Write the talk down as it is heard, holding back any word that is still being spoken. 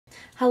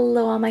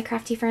Hello all my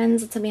crafty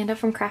friends, it's Amanda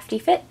from Crafty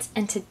Fit,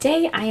 and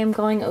today I am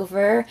going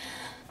over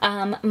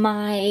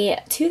my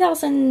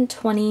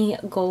 2020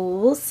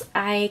 goals.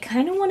 I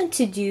kind of wanted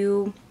to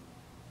do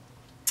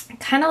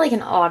kind of like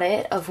an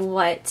audit of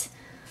what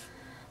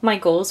my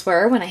goals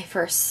were when I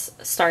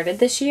first started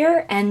this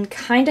year and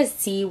kind of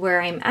see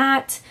where I'm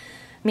at,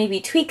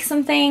 maybe tweak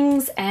some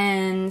things,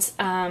 and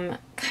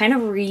kind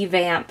of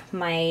revamp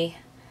my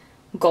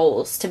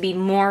goals to be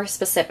more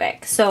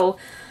specific. So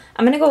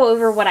I'm going to go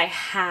over what I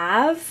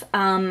have.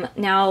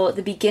 Now,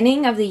 the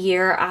beginning of the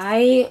year,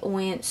 I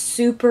went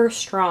super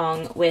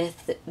strong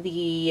with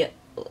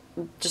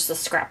just the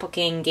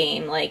scrapbooking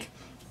game. Like,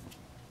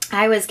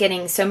 I was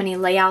getting so many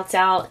layouts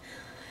out,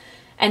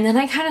 and then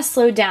I kind of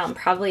slowed down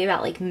probably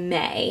about like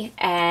May,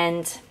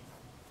 and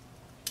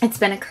it's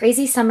been a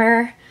crazy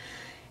summer,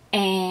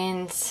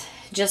 and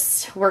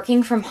just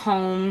working from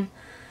home,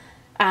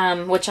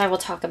 which I will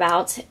talk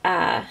about,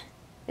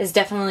 has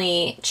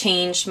definitely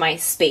changed my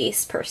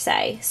space per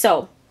se.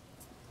 So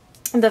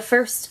the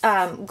first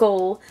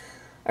goal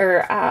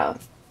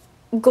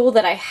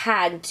that I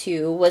had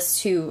was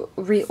to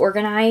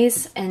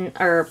reorganize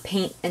or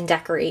paint and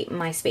decorate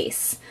my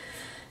space.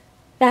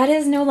 That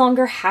is no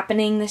longer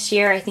happening this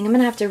year. I think I'm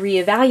gonna have to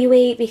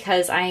reevaluate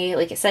because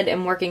like I said,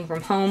 am working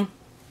from home,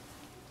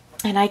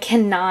 and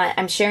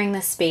I'm sharing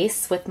this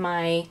space with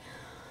my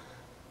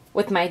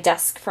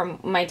desk from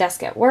my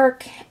desk at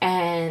work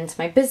and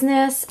my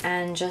business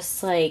and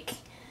just like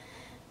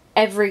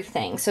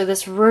everything. So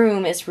this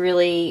room is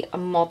really a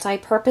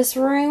multi-purpose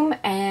room,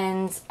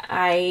 and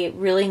I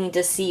really need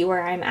to see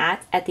where I'm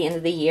at the end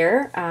of the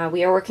year.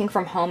 We are working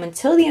from home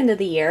until the end of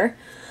the year,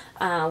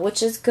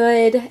 which is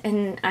good,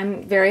 and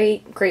I'm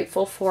very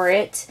grateful for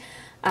it.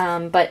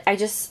 But I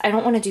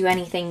don't want to do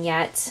anything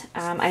yet.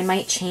 I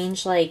might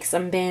change like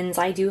some bins.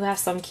 I do have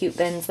some cute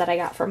bins that I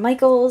got from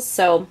Michael's,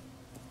 so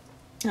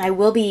I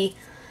will be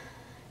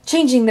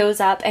changing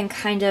those up and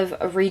kind of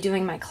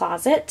redoing my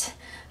closet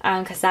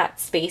because that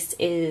space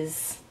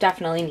is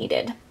definitely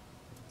needed.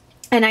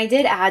 And I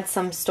did add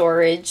some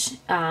storage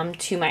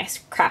to my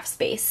craft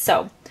space,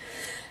 so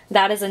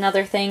that is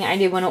another thing. I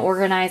do want to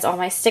organize all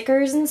my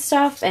stickers and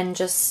stuff and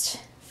just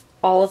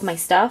all of my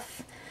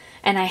stuff,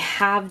 and I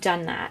have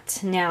done that.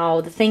 Now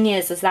the thing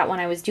is that when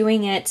I was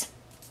doing it,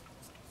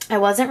 I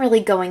wasn't really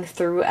going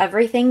through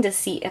everything to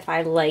see if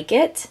I like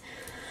it.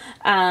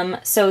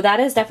 So that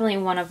is definitely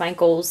one of my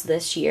goals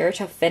this year,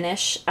 to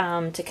finish,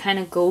 to kind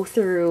of go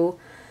through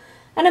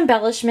an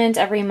embellishment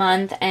every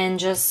month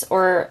and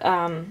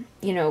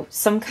you know,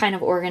 some kind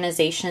of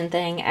organization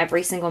thing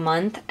every single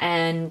month,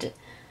 and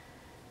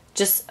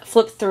just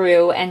flip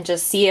through and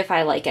just see if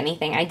I like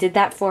anything. I did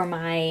that for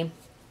my,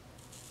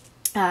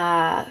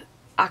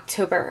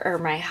 October or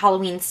my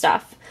Halloween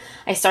stuff.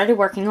 I started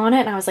working on it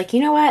and I was like, you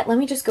know what, let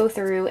me just go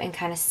through and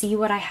kind of see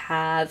what I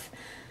have.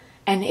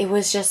 And it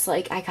was just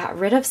like, I got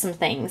rid of some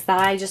things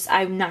that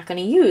I'm not going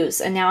to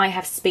use. And now I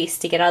have space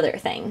to get other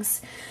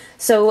things.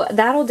 So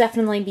that'll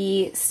definitely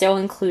be still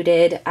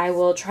included. I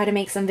will try to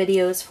make some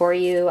videos for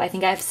you. I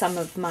think I have some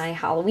of my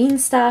Halloween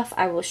stuff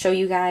I will show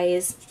you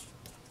guys.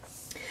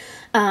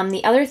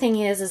 The other thing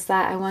is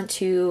that I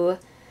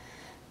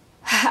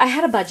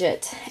had a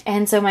budget.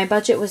 And so my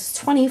budget was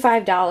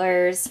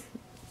 $25.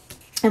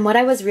 And what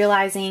I was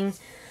realizing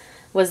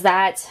was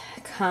that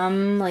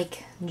come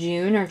like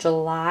June or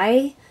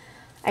July,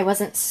 I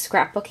wasn't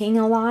scrapbooking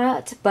a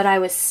lot, but I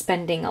was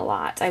spending a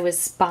lot. I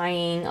was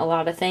buying a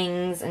lot of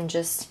things and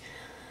just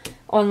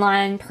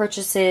online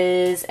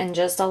purchases and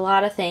just a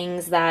lot of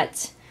things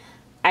that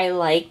I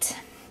liked,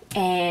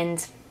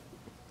 and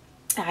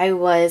I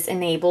was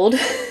enabled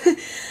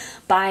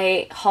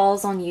by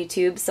hauls on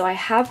YouTube. So I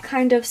have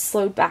kind of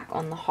slowed back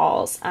on the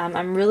hauls.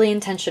 I'm really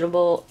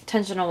intentional.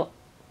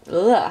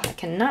 I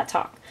cannot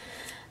talk.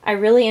 I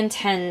really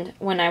intend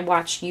when I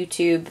watch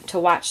YouTube to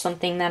watch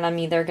something that I'm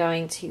either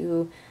going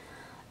to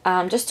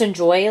just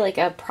enjoy, like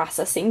a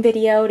processing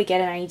video to get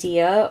an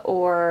idea,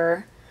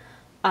 or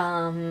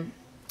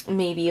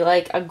maybe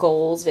like a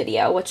goals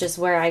video, which is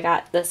where I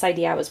got this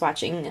idea. I was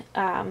watching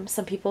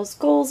some people's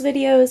goals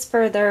videos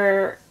for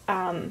their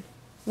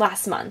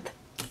last month.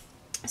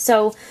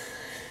 So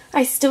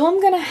I still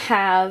am going to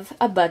have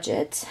a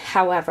budget.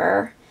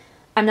 However,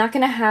 I'm not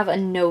going to have a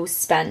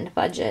no-spend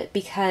budget,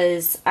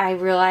 because I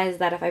realize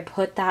that if I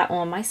put that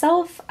on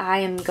myself, I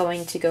am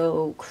going to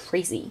go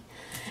crazy.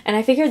 And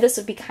I figured this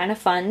would be kind of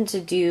fun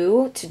to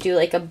do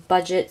like a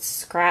budget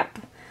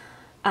scrap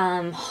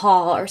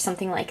haul or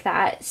something like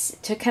that,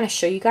 to kind of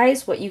show you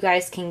guys what you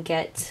guys can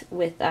get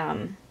with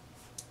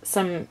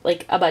some,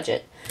 like, a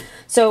budget.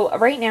 So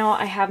right now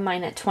I have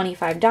mine at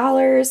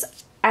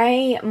 $25.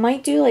 I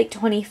might do like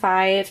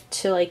 25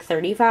 to like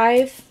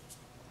 35.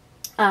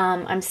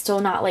 I'm still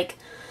not like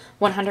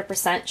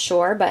 100%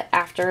 sure, but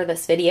after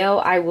this video,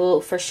 I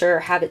will for sure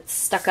have it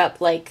stuck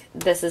up like,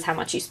 this is how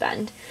much you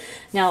spend.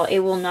 Now, it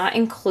will not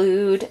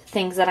include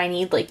things that I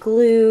need, like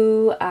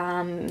glue,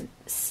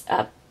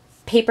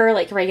 paper,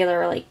 like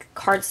regular like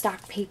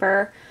cardstock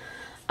paper,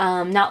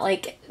 not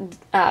like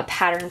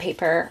pattern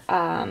paper.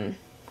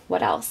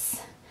 What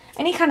else?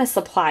 any kind of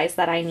supplies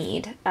that I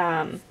need.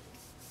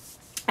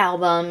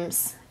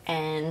 Albums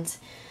and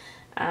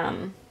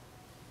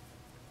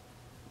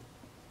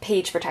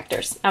page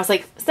protectors. I was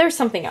like, there's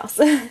something else.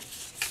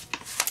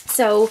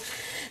 So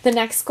the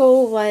next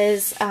goal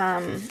was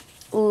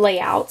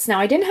layouts. Now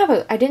I didn't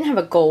have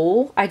a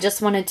goal. I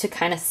just wanted to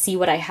kind of see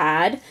what I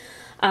had.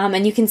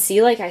 And you can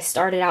see, like, I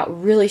started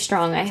out really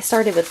strong. I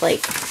started with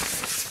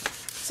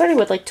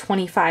like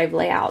 25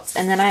 layouts,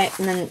 and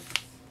then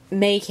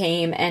May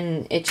came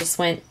and it just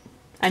went.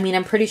 I mean,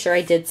 I'm pretty sure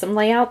I did some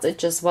layouts. It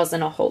just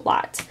wasn't a whole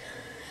lot.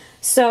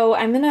 So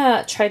I'm going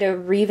to try to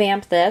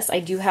revamp this.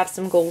 I do have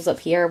some goals up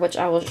here, which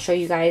I will show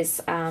you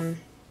guys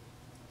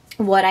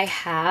what I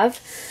have.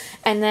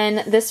 And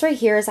then this right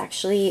here is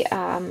actually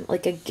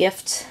like a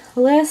gift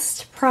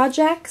list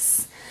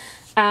projects.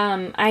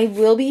 I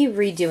will be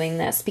redoing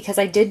this because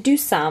I did do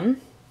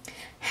some.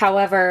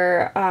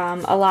 However,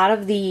 a lot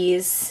of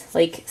these,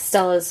 like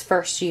Stella's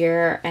first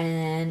year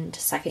and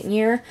second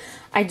year,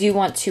 I do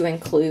want to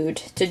include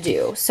to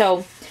do.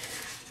 So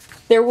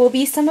there will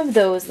be some of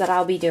those that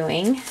I'll be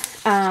doing.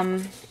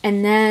 And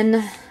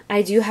then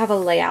I do have a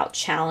layout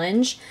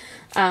challenge.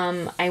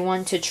 I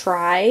want to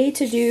try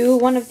to do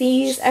one of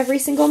these every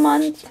single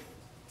month,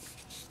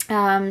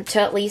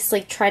 to at least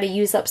like try to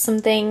use up some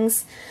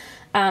things.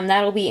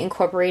 That'll be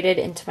incorporated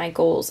into my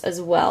goals as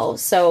well.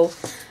 So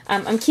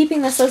I'm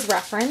keeping this as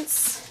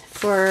reference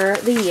for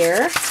the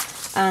year.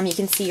 You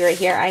can see right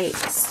here I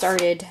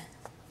started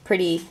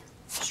pretty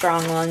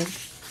strong on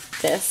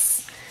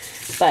this,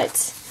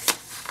 but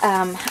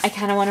I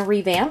kind of want to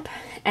revamp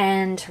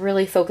and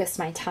really focus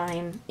my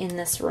time in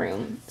this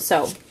room.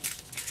 So,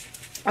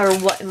 or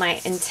what my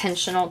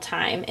intentional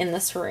time in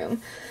this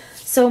room.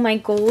 So my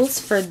goals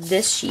for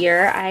this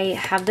year, I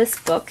have this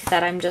book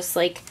that I'm just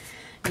like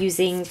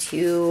using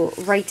to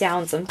write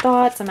down some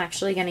thoughts. I'm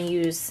actually going to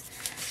use,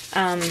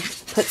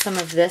 put some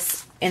of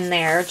this in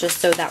there just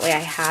so that way I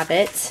have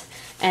it.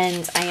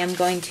 And I am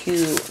going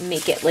to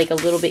make it like a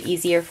little bit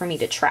easier for me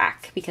to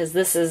track, because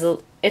this is,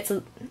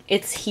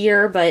 it's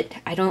here, but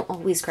I don't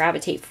always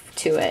gravitate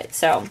to it.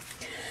 So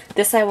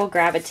this I will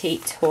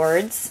gravitate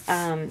towards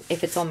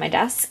if it's on my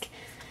desk.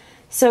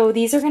 So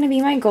these are going to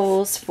be my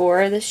goals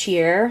for this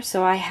year.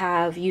 So I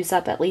have used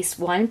up at least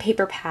one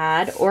paper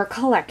pad or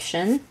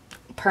collection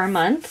per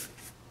month.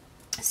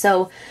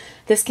 So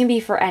this can be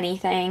for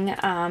anything,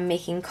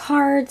 making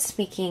cards,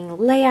 making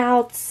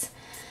layouts.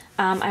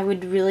 I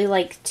would really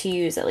like to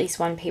use at least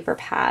one paper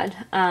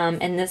pad,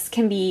 and this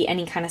can be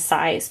any kind of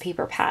size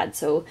paper pad.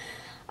 So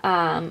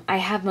I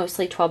have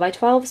mostly 12 by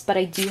 12s, but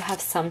I do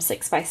have some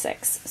 6 by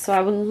 6. So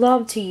I would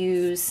love to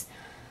use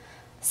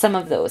some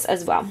of those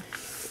as well.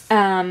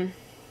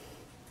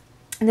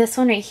 This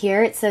one right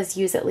here, it says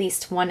use at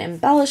least one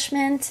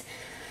embellishment.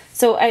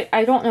 So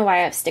I don't know why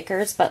I have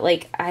stickers, but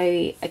like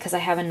because I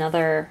have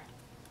another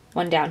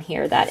one down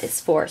here that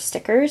is for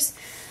stickers.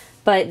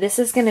 But this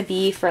is going to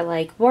be for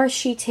like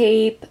washi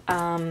tape,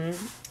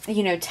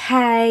 you know,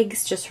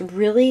 tags, just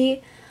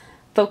really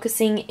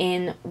focusing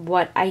in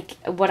what I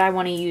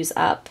want to use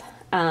up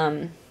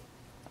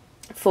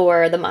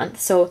for the month.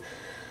 So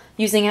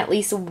using at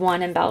least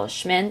one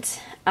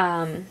embellishment,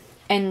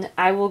 and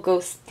I will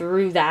go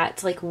through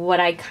that, like what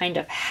I kind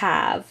of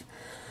have.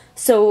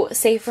 So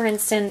say for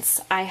instance,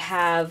 I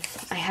have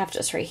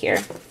just right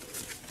here,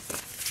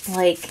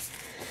 like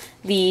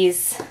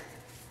these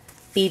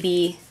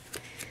BB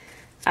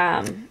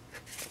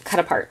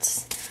cut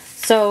aparts.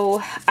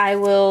 So I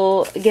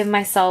will give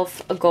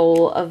myself a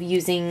goal of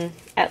using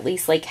at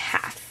least like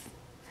half,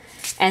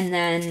 and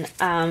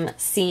then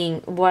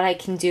seeing what I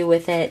can do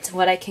with it,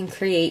 what I can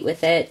create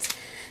with it,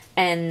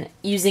 and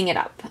using it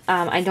up.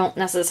 I don't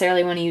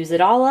necessarily want to use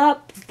it all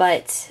up,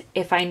 but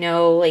if I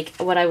know, like,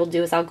 what I will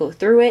do is I'll go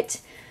through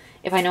it.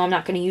 If I know I'm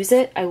not going to use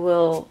it, I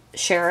will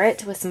share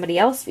it with somebody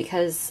else,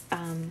 because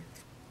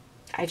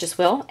I just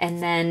will,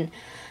 and then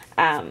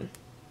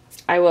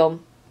I will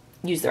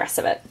use the rest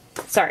of it.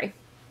 Sorry,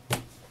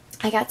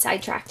 I got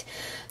sidetracked.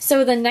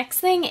 So the next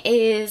thing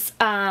is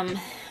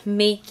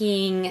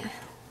making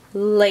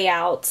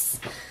layouts.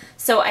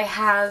 So I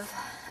have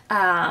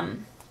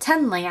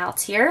 10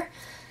 layouts here,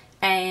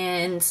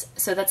 and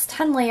so that's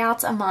 10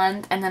 layouts a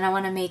month, and then I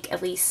want to make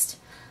at least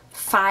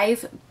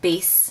 5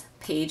 base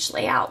page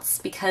layouts,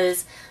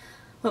 because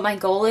what my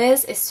goal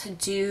is to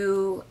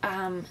do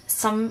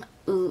some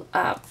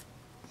I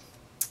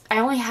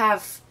only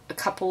have a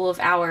couple of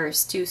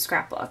hours to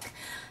scrapbook.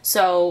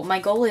 So my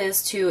goal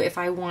is to, if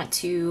I want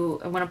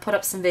to put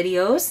up some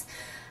videos,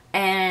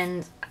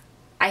 and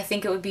I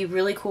think it would be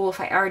really cool if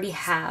I already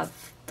have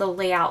the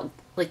layout,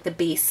 like the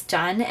base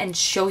done, and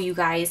show you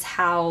guys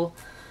how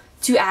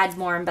to add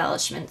more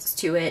embellishments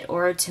to it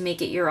or to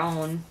make it your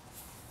own.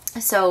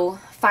 So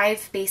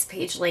 5 base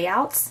page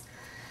layouts,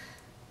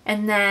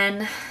 and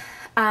then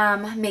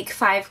make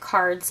 5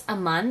 cards a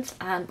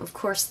month. Of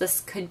course,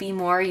 this could be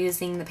more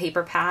using the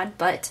paper pad,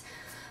 but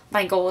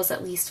my goal is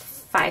at least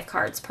 5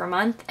 cards per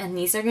month, and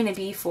these are going to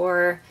be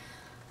for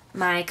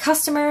my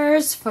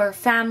customers, for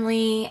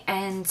family,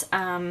 and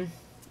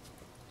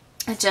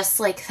just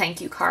like thank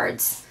you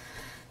cards.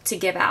 to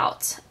give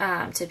out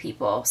to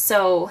people.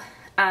 So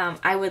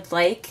I would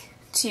like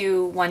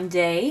to one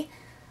day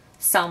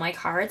sell my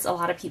cards. A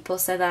lot of people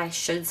said that I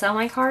should sell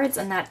my cards,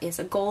 and that is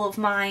a goal of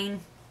mine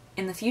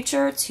in the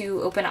future,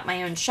 to open up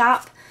my own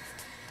shop.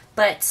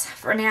 But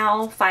for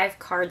now, 5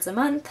 cards a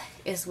month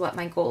is what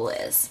my goal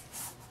is.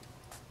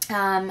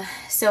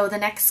 So the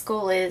next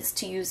goal is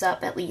to use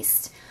up at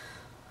least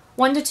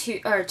 2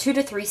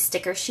 to 3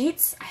 sticker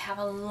sheets. I have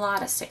a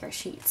lot of sticker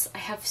sheets. I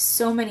have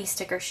so many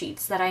sticker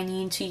sheets that I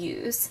need to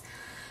use.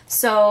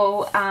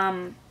 So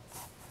I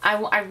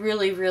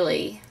really,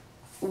 really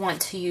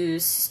want to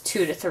use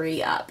 2 to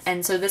 3 up.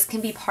 And so this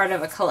can be part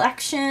of a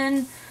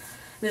collection.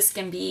 This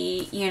can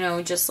be, you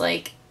know, just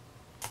like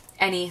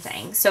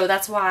anything. So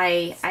that's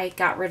why I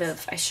got rid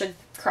of, I should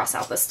cross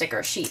out the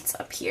sticker sheets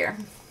up here.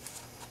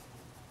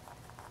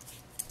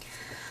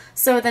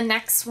 So the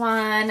next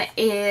one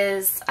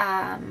is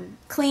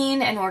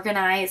clean and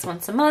organize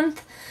once a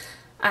month.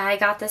 I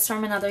got this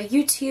from another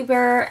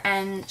YouTuber,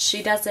 and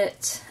she does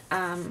it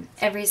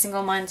every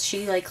single month.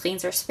 She like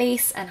cleans her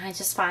space, and I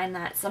just find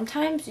that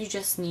sometimes you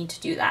just need to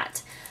do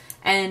that.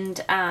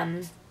 And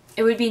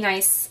it would be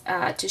nice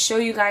to show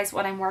you guys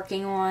what I'm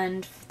working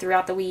on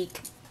throughout the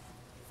week,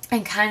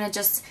 and kind of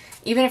just,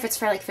 even if it's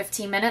for like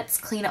 15 minutes,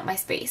 clean up my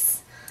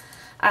space.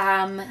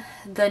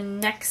 The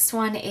next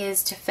one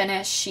is to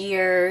finish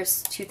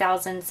years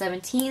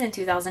 2017 and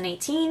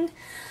 2018.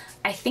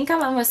 I think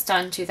I'm almost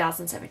done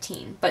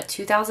 2017, but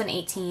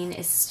 2018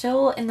 is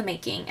still in the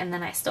making, and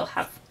then I still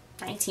have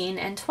 19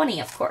 and 20,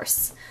 of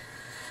course.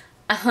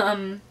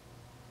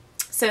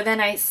 So then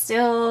I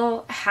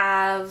still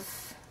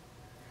have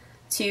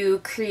to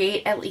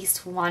create at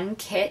least 1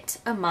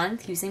 kit a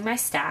month using my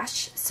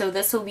stash. So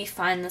this will be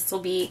fun. This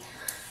will be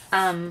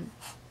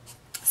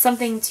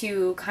something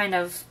to kind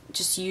of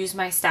just use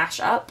my stash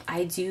up.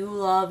 I do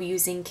love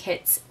using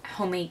kits,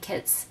 homemade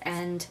kits,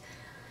 and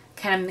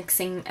kind of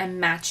mixing and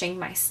matching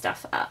my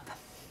stuff up.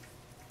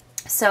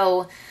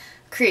 So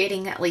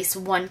creating at least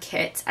 1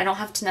 kit. I don't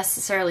have to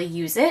necessarily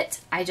use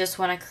it. I just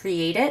want to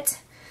create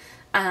it.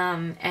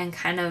 And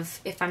kind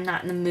of, if I'm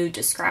not in the mood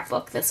to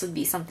scrapbook, this would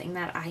be something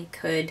that I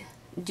could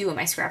do in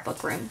my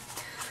scrapbook room.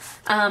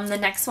 The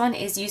next one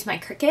is use my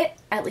Cricut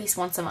at least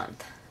once a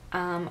month.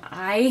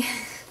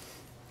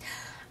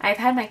 I've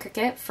had my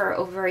Cricut for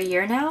over a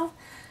year now,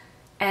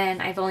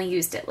 and I've only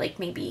used it like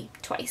maybe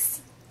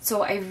twice.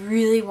 So I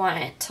really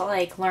want to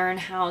like learn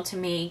how to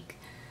make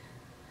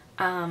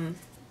do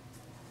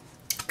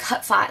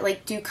cut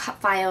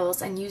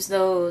files and use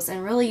those,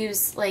 and really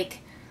use like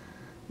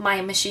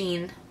my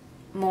machine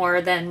more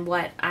than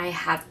what I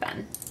have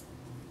been.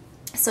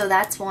 So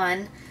that's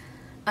one.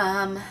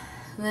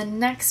 The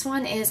next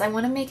one is I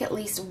want to make at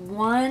least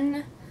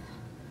 1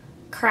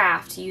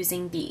 craft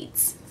using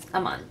beads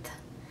a month.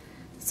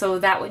 So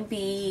that would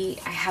be,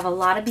 I have a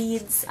lot of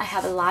beads, I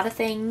have a lot of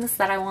things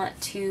that I want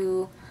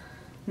to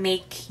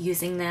make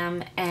using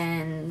them,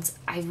 and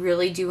I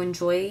really do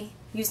enjoy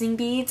using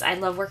beads. I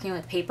love working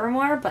with paper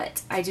more,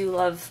 but I do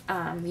love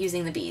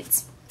using the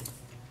beads.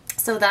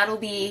 So that'll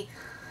be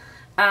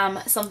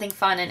something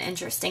fun and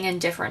interesting and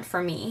different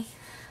for me.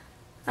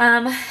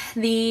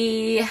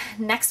 The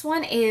next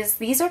one is,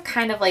 these are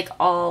kind of like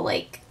all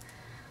like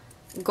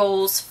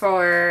goals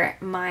for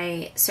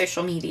my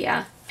social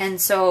media.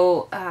 And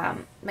so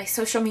my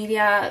social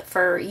media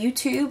for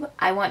YouTube,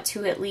 I want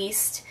to at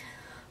least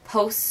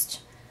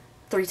post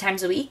 3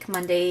 times a week,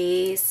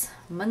 Monday,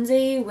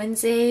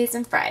 Wednesdays,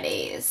 and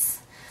Fridays.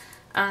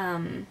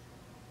 And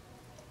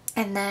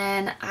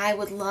then I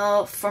would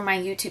love for my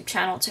YouTube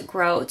channel to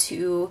grow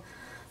to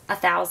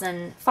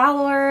 1,000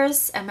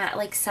 followers. I'm at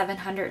like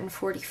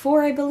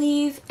 744, I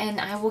believe,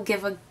 and I'm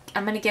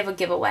gonna give a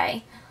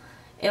giveaway.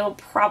 It'll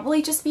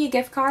probably just be a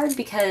gift card,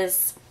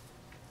 because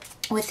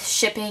with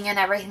shipping and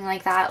everything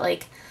like that,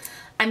 like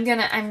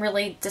I'm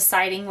really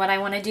deciding what I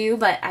want to do,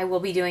 but I will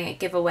be doing a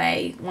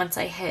giveaway once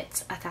I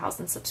hit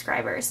 1,000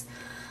 subscribers.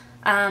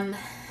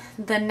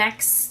 The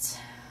next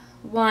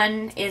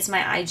one is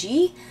my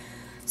IG.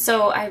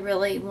 So I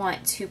really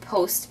want to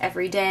post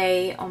every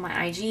day on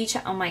my IG,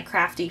 on my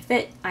Crafty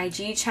Fit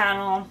IG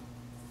channel.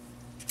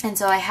 And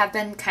so I have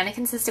been kind of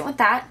consistent with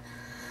that.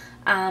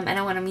 And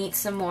I want to meet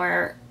some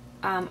more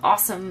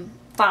awesome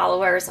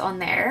followers on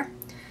there.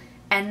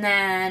 And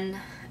then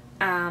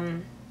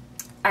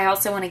I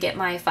also want to get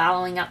my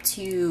following up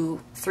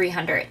to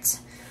 300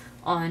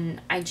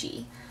 on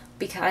IG,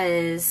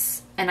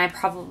 because, and I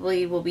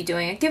probably will be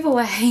doing a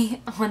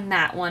giveaway on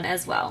that one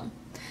as well.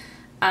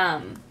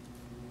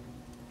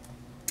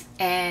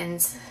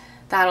 And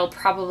that'll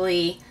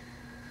probably,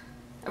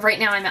 right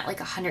now I'm at like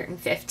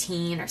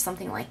 115 or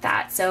something like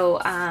that. So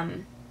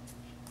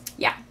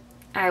yeah,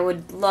 I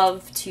would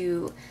love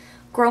to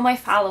grow my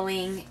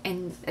following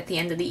at the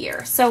end of the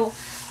year. So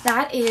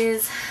that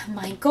is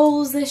my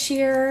goals this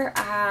year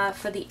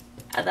for the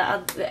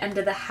end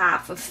of the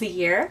half of the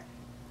year.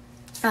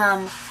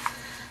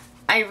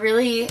 I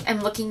really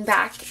am looking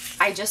back.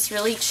 I just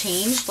really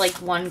changed like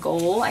one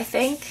goal, I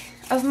think,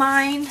 of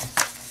mine.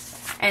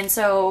 And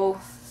so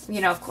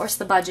you know, of course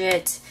the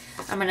budget,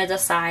 I'm going to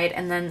decide,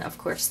 and then of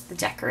course the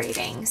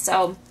decorating.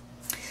 So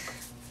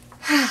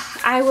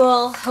I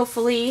will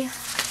hopefully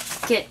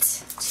get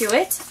to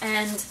it,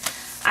 and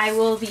I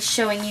will be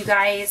showing you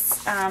guys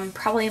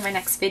probably in my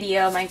next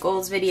video, my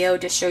goals video,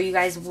 to show you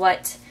guys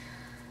what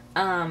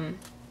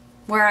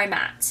where I'm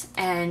at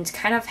and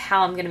kind of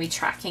how I'm going to be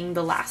tracking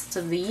the last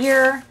of the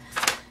year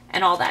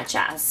and all that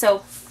jazz.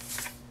 So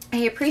I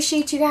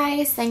appreciate you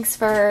guys. Thanks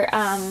for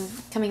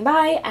coming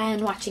by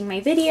and watching my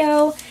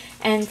video,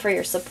 and for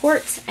your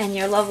support and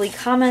your lovely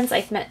comments.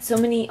 I've met so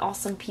many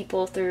awesome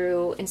people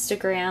through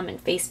Instagram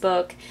and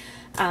Facebook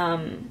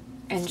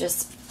and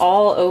just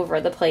all over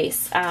the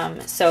place,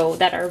 so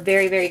that are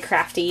very, very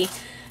crafty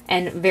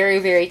and very,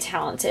 very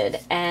talented.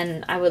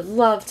 And I would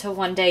love to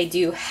one day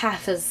do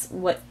half as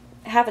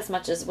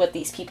much as what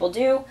these people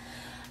do.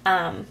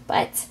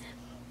 But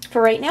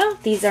for right now,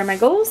 these are my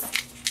goals.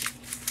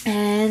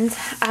 And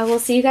I will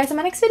see you guys in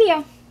my next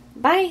video.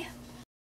 Bye!